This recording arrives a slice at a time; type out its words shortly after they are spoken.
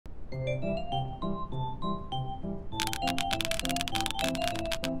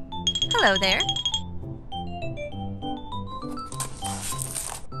Hello there.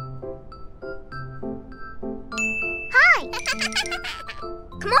 Hi!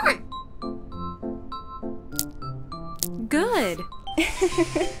 Come on! Good.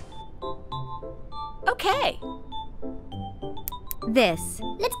 Okay. This.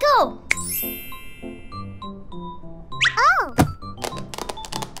 Let's go! Oh!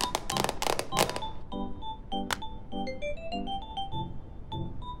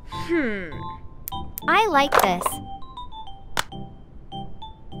 I like this.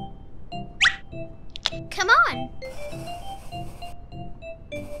 Come on!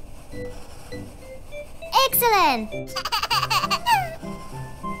 Excellent!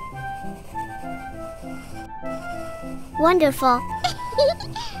 Wonderful!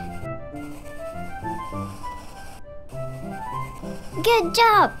 Good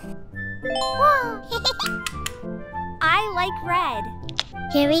job! Wow. I like red.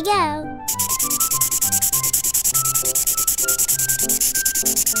 Here we go!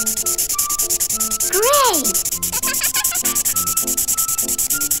 Great!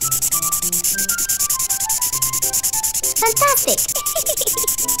 Fantastic!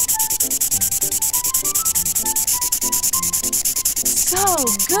 So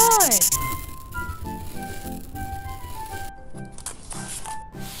good.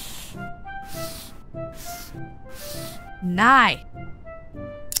 Nice.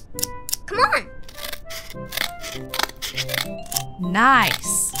 Come on!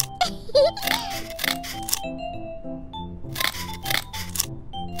 Nice.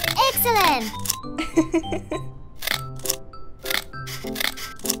 Excellent!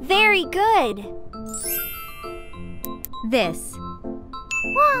 Very good. This.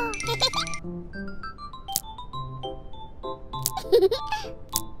 Wow.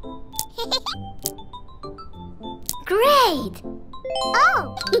 Great!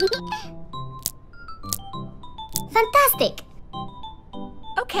 Oh! Fantastic!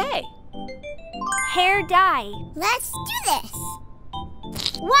 Okay. Hair dye. Let's do this!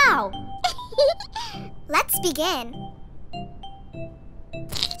 Wow! Let's begin.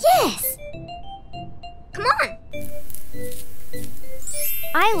 Yes! Come on!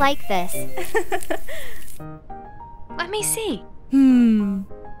 I like this. Let me see.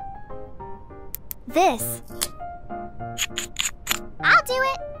 This. I'll do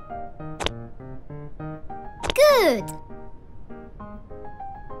it! Good!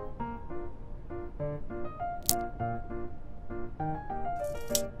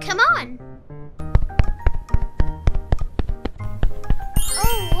 Come on!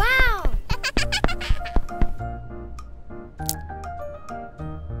 Oh, wow!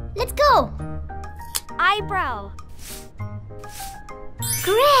 Let's go! Eyebrow.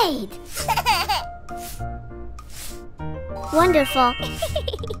 Great! Wonderful!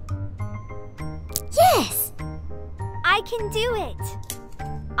 Yes! I can do it.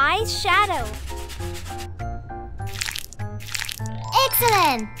 Eyeshadow.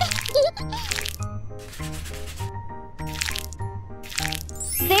 Excellent!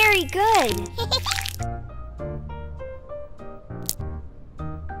 Very good.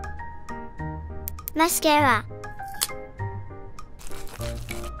 Mascara.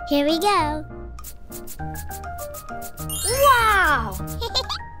 Here we go. Wow!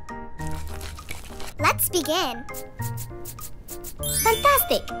 Let's begin.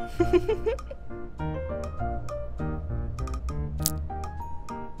 Fantastic!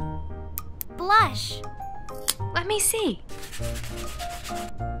 Blush. Let me see.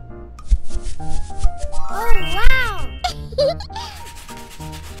 Oh, wow!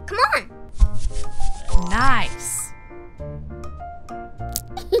 Come on! Nice.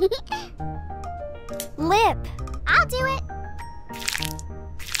 Lip. I'll do it!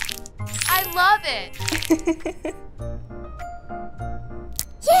 I love it.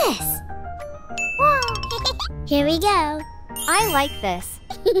 Yes! Wow! Here we go. I like this.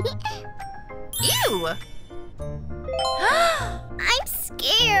 Ew! I'm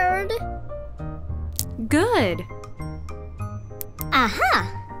scared. Good.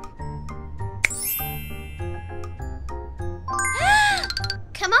 Aha!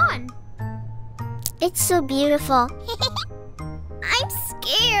 Come on! It's so beautiful. I'm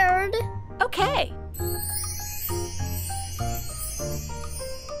scared. Okay.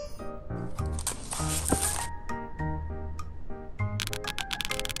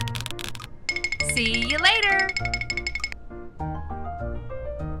 See you later.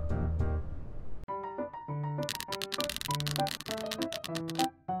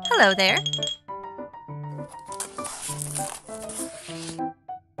 Hello there.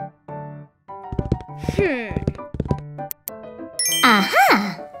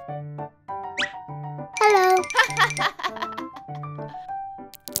 Aha! Hello.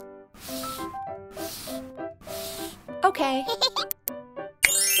 Okay.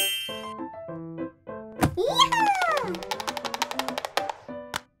 Yeah!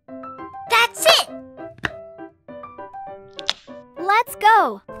 That's it! Let's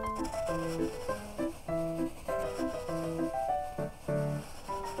go.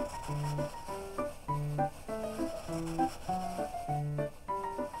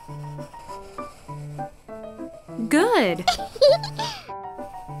 Good.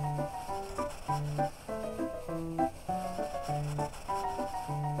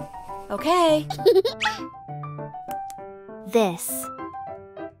 Okay. This.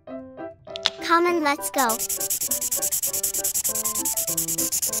 Come on, let's go.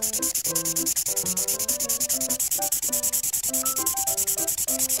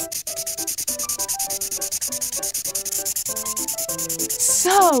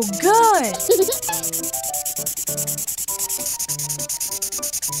 So good.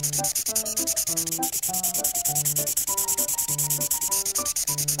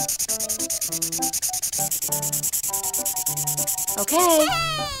 Okay.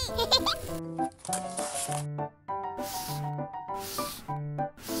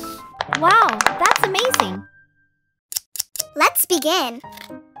 Wow, that's amazing. Let's begin.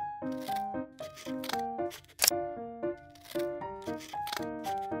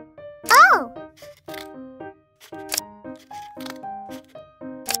 Oh!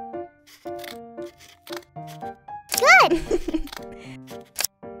 Good!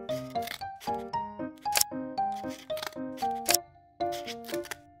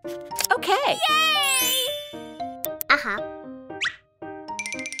 Okay. Uh-huh.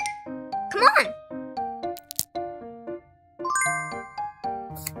 Come on!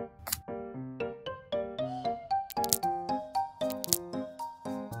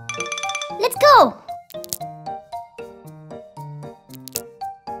 Let's go!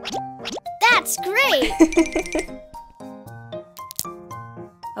 That's great!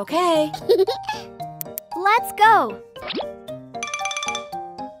 Okay. Let's go.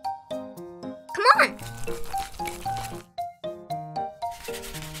 Come on!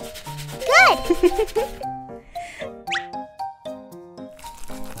 Good!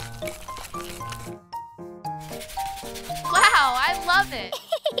 Wow, I love it.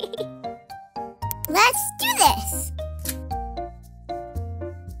 Let's do this!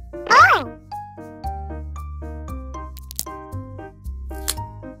 Oh!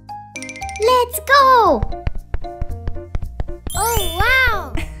 Let's go! Oh,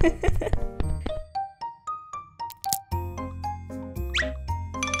 wow!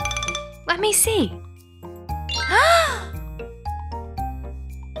 Let me see.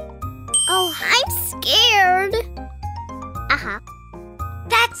 Oh, I'm scared. Uh-huh.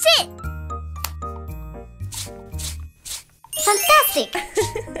 That's it! Fantastic!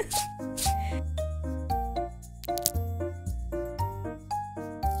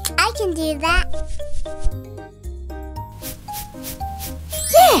 I can do that.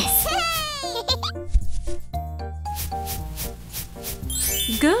 Yes!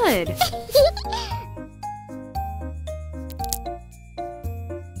 Good.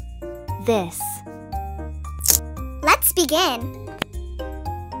 This. Let's begin.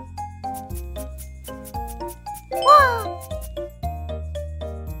 Whoa!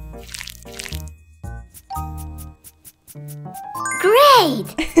 Great!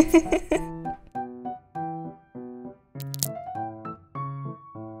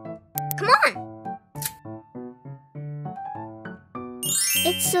 Come on!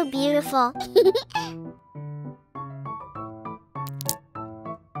 It's so beautiful.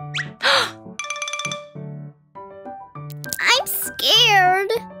 I'm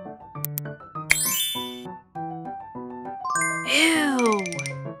scared. Ew.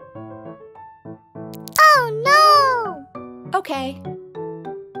 Oh no! Okay.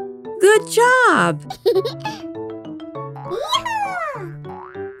 Good job!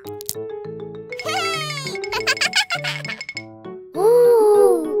 Ooh.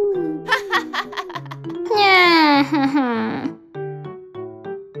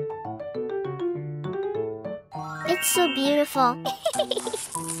 It's so beautiful. Bye-bye.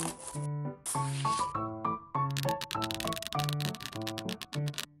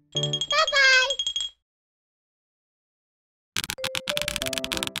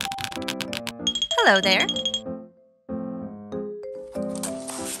 Hello there.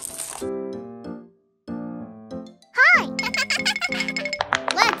 Hi.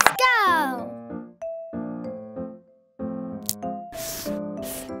 Let's go.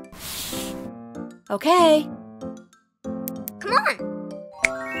 Okay. Come on.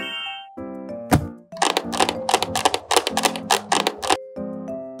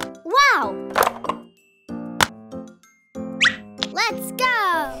 Wow! Let's go!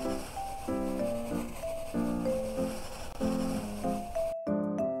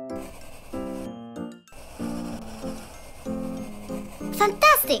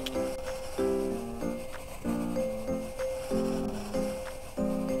 Fantastic!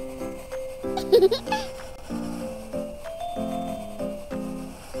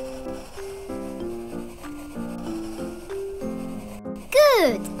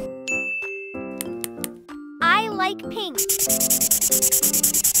 Good! I like pink.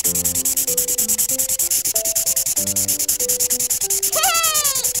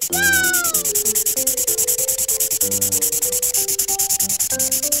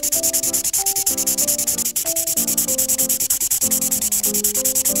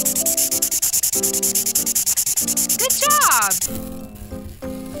 Good job.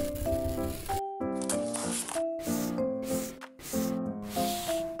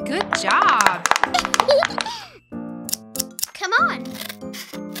 Good job. Come on!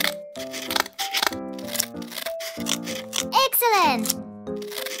 Excellent!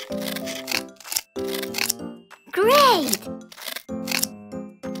 Great!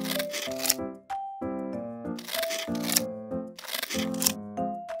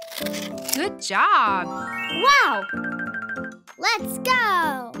 Good job. Wow! Let's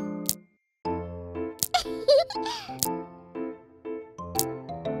go!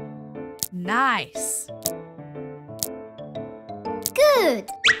 Nice. Good!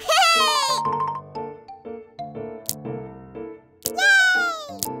 Hey! Yay!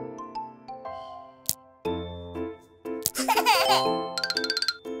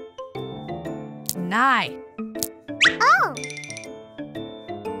 Nice. Oh!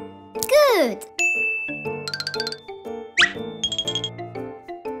 Good!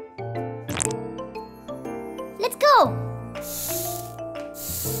 Let's go!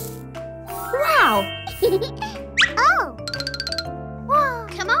 Wow! Oh! Wow!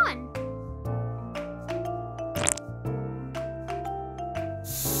 Come on!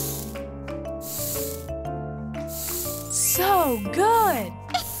 So good.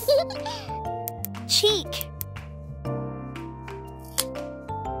 Cheek!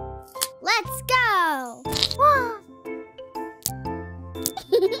 Let's go! Wow!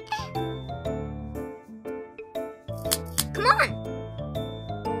 Come on.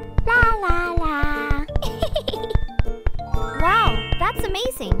 La la la! Wow, that's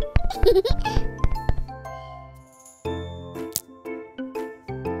amazing!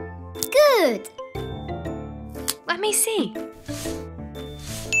 Good! Let me see.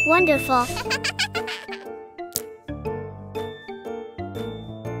 Wonderful!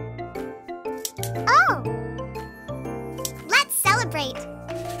 Oh! Let's celebrate!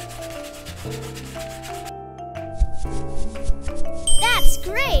 That's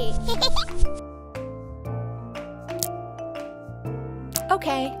great!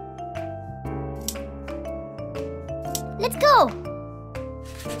 Okay. Let's go!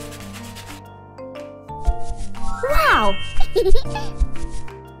 Wow!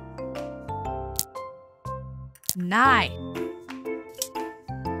 Nice.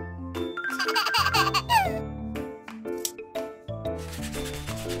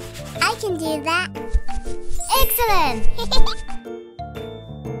 I can do that. Excellent!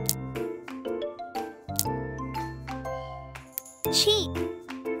 Cheek.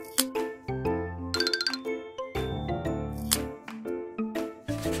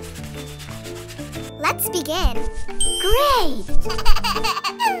 Let's begin. Great!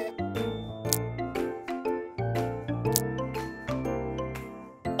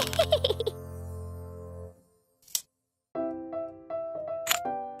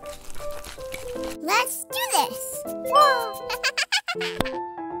 Let's do this! Whoa!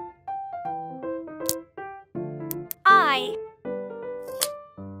 I.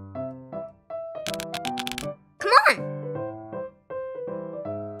 Come on.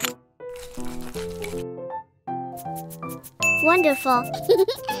 Wonderful.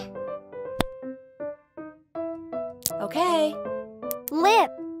 Okay.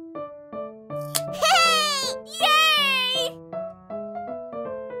 Lip. Hey! Yay!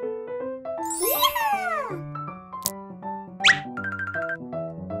 Yeah!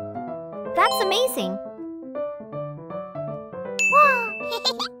 That's amazing. Wow!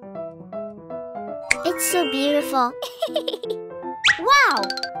 It's so beautiful. Wow!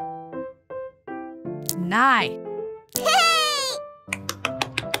 Nice. Hey!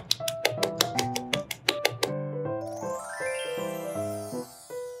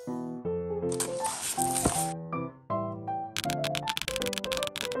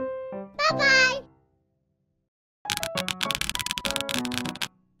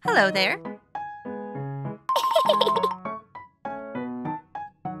 Hello there.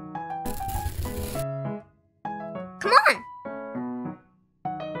 Come on.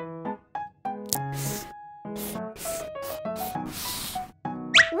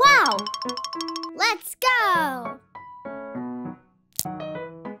 Wow! Let's go!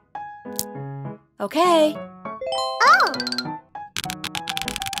 Okay. Oh!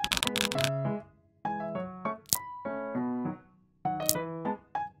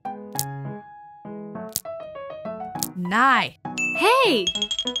 Nice. Hey!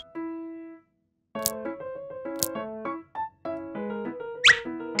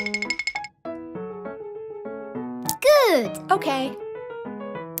 Good! Okay.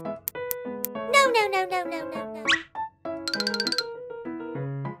 No, no, no, no, no, no, no.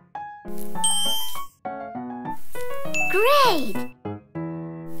 Great!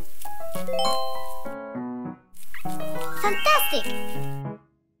 Fantastic!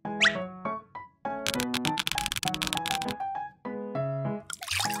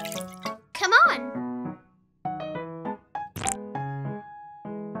 Come on!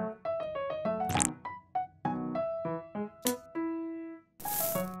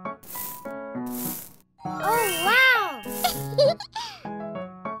 Oh, wow!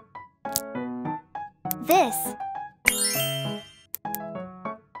 This.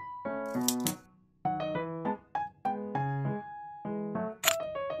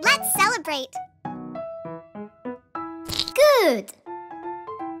 Let's celebrate. Good.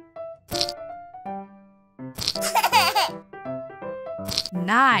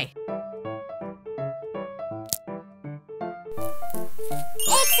 Nice.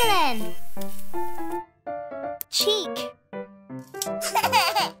 Excellent. Cheek.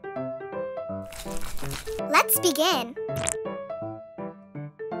 Let's begin.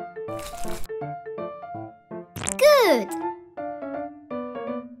 Good.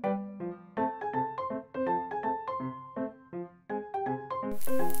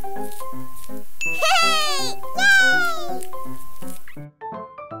 Hey! Yay!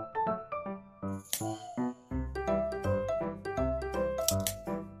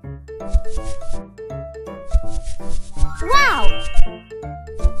 Wow!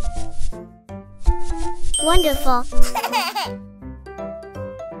 Wonderful.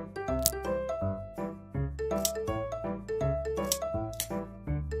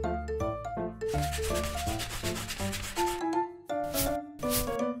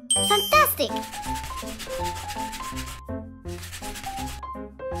 Fantastic.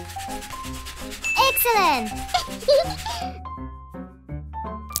 Excellent.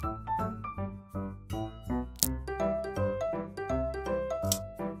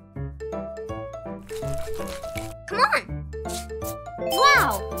 Come on.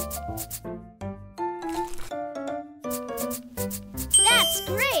 Wow! That's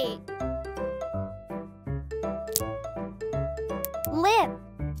great! Lip.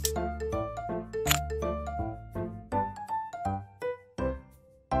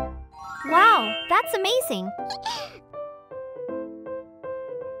 Wow, that's amazing!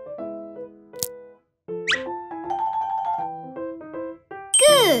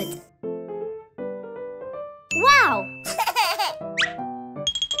 Good! Wow!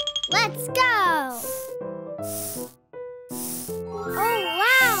 Let's go! Oh,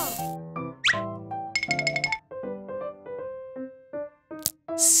 wow!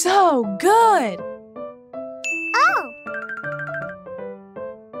 So good. Oh!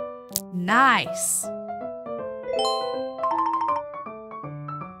 Nice.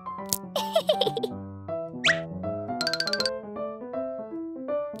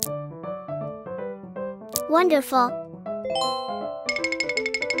 Wonderful.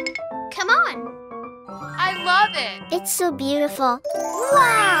 Come on! I love it. It's so beautiful.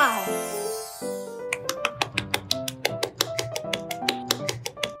 Wow!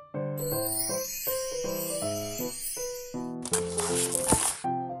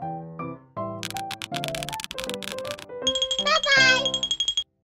 Bye-bye!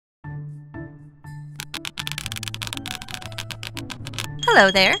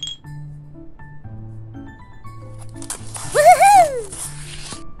 Hello there. Woohoo!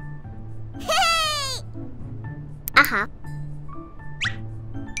 Hey! Uh-huh.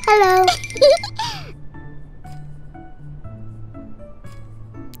 Hello.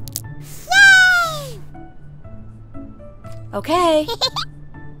 Yay! Okay.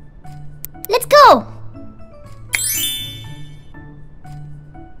 Let's go!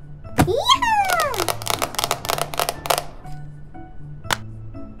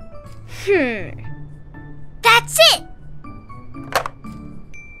 Yeah! That's it!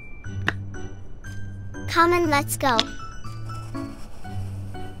 Come on, let's go.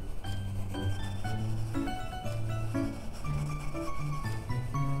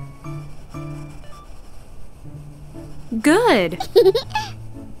 Good.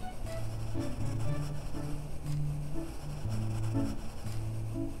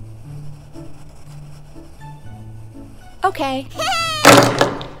 Okay.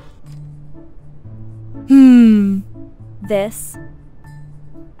 This.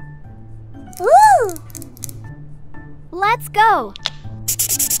 Woo! Let's go.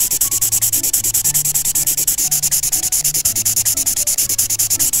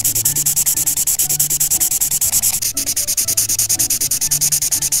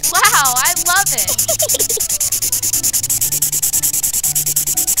 Wow, I love it.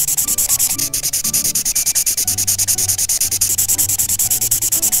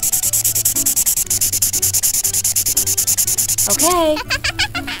 Okay.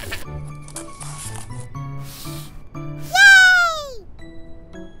 Yay!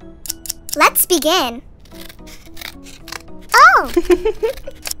 Let's begin. Oh!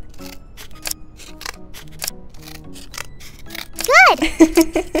 Good!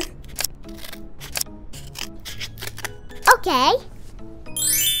 Okay.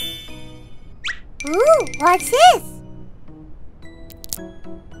 Ooh, what's this?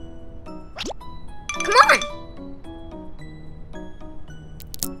 Come on!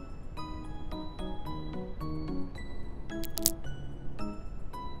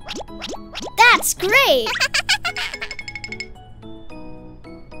 That's great.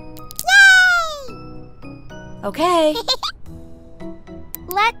 Yay! Okay.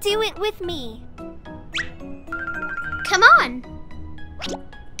 Let's do it with me. Come on!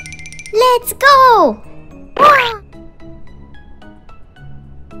 Let's go!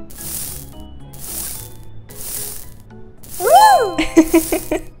 Woo!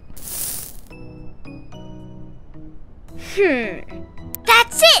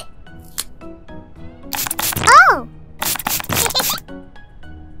 That's it! Oh!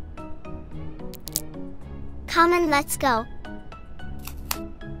 Come on, let's go.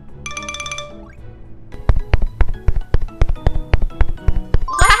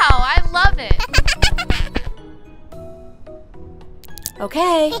 Wow, I love it.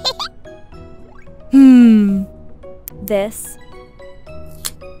 Okay. This.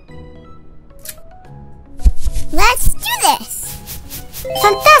 Let's do this!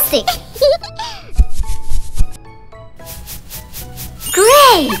 Fantastic!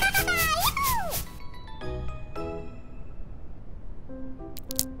 Great!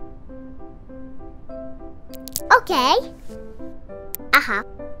 Okay.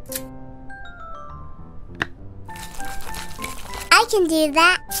 I can do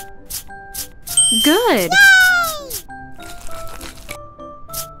that. Good.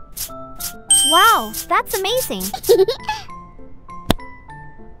 Wow, that's amazing.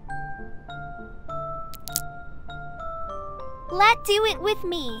 Let's do it with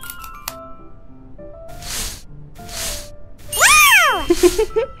me. Wow!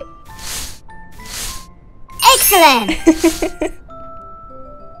 Excellent!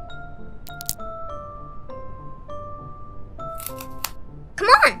 Come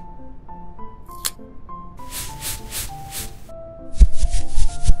on!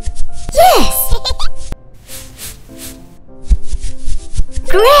 Yes!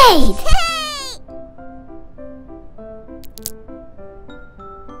 Great!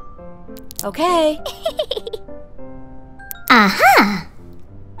 Okay. Aha!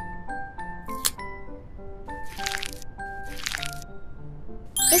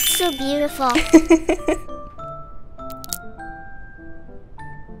 It's so beautiful.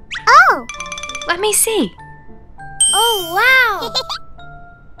 Oh! Let me see. Oh, wow!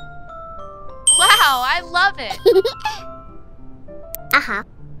 Wow, I love it.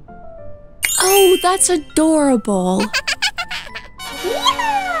 Oh, that's adorable.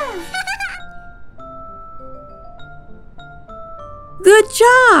 Good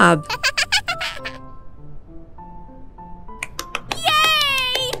job.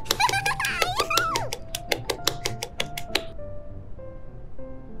 Yay!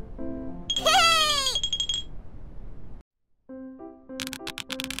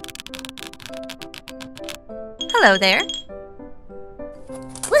 Hello there.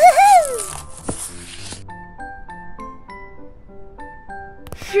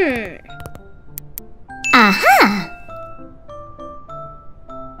 Aha!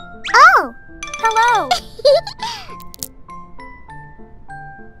 Oh! Hello.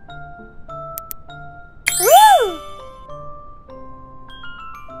 Woo!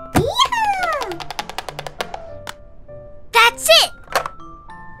 Yeah! That's it!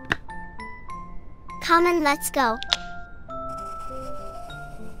 Come on, let's go.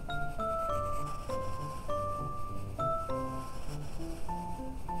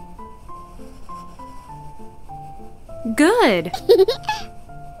 Good.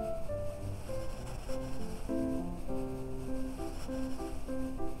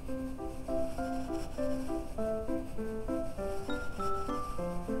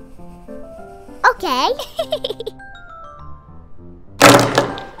 Okay.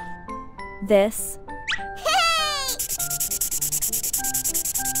 This.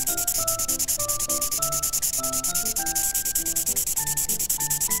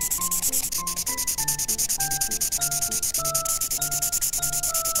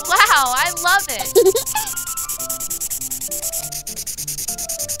 Wow, I love it.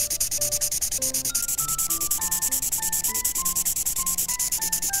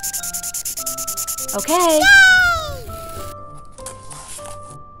 Okay.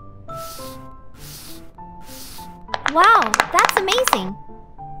 Wow, that's amazing.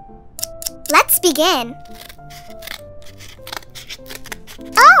 Let's begin.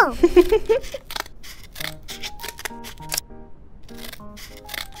 Oh!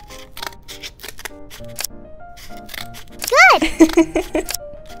 Good!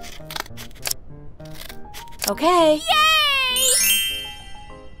 Okay.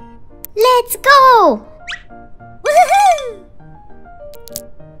 Let's go! Woohoo!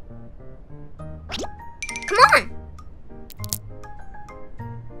 Come on!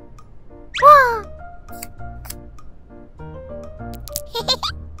 Wow!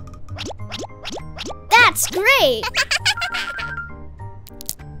 That's great!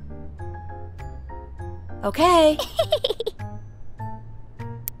 Okay.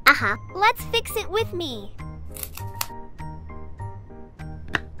 Uh-huh. Let's fix it with me.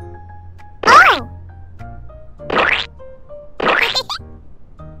 Oh!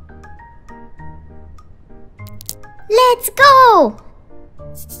 Let's go!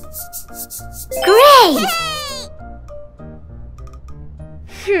 Great!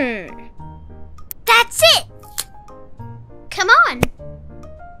 That's it! Come on!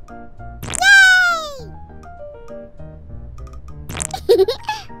 Yay!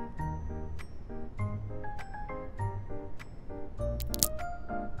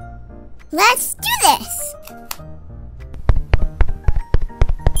 Let's do this!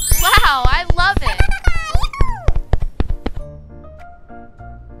 Wow, I love it.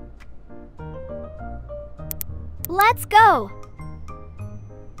 Let's go.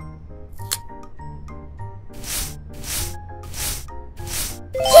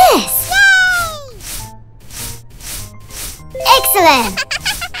 Yes! Excellent!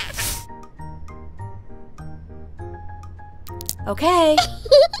 Okay.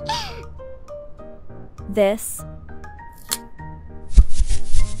 This.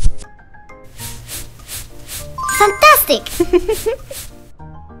 Fantastic!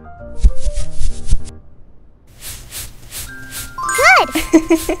 Good!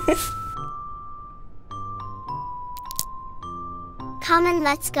 Come and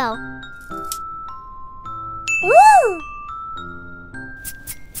let's go. Woo!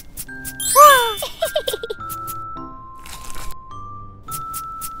 Wow!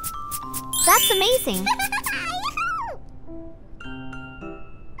 That's amazing.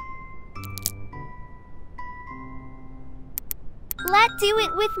 Let's do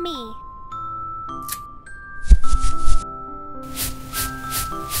it with me.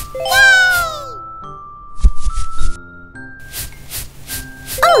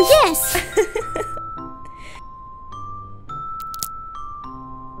 Oh, yes!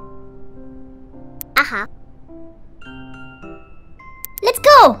 Uh-huh. Let's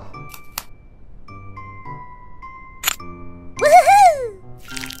go! Woohoo!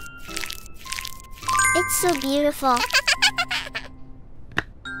 It's so beautiful.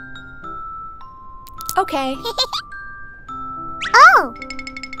 Okay. Oh!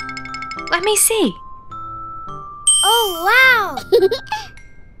 Let me see. Oh, wow!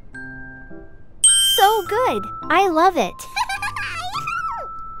 So good. I love it.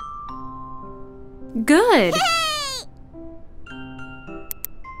 Good. No.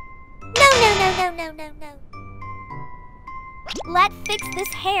 Let's fix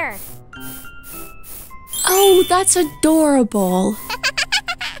this hair. Oh, that's adorable.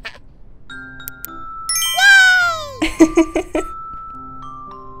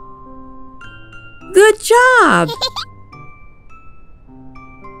 Good job.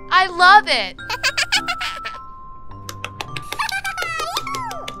 I love it.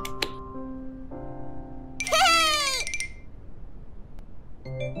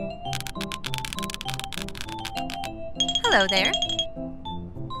 Hello there.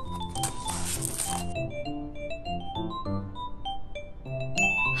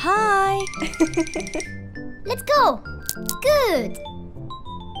 Hi. Let's go! Good!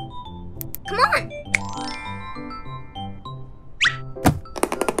 Come on!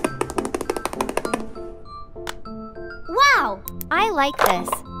 I like this.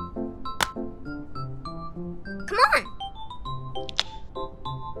 Come on.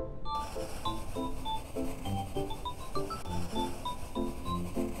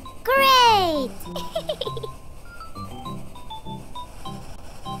 Great!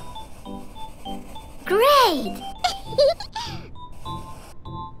 Great!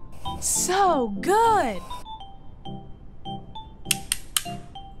 So good!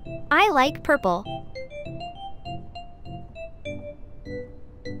 I like purple.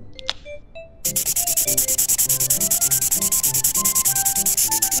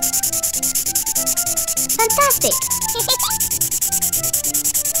 Fantastic!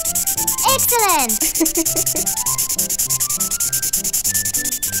 Excellent!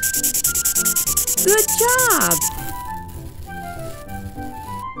 Good job.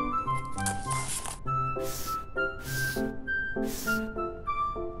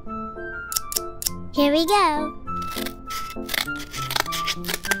 Here we go.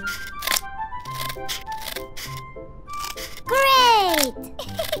 Great!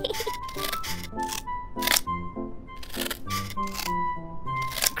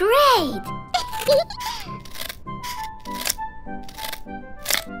 Great!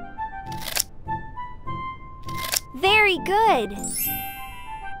 Very good.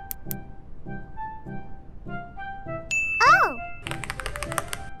 Oh!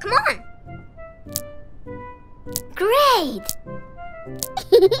 Come on! Great!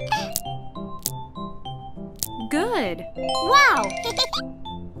 Good. Wow!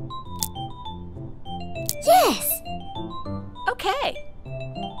 Yes! Okay.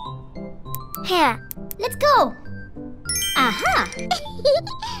 Here, let's go! Aha!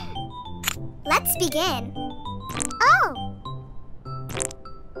 Let's begin. Oh!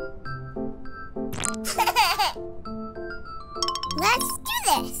 Let's do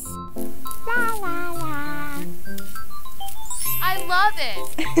this! La la la! I love it.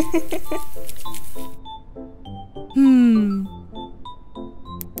 Hmm.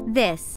 This.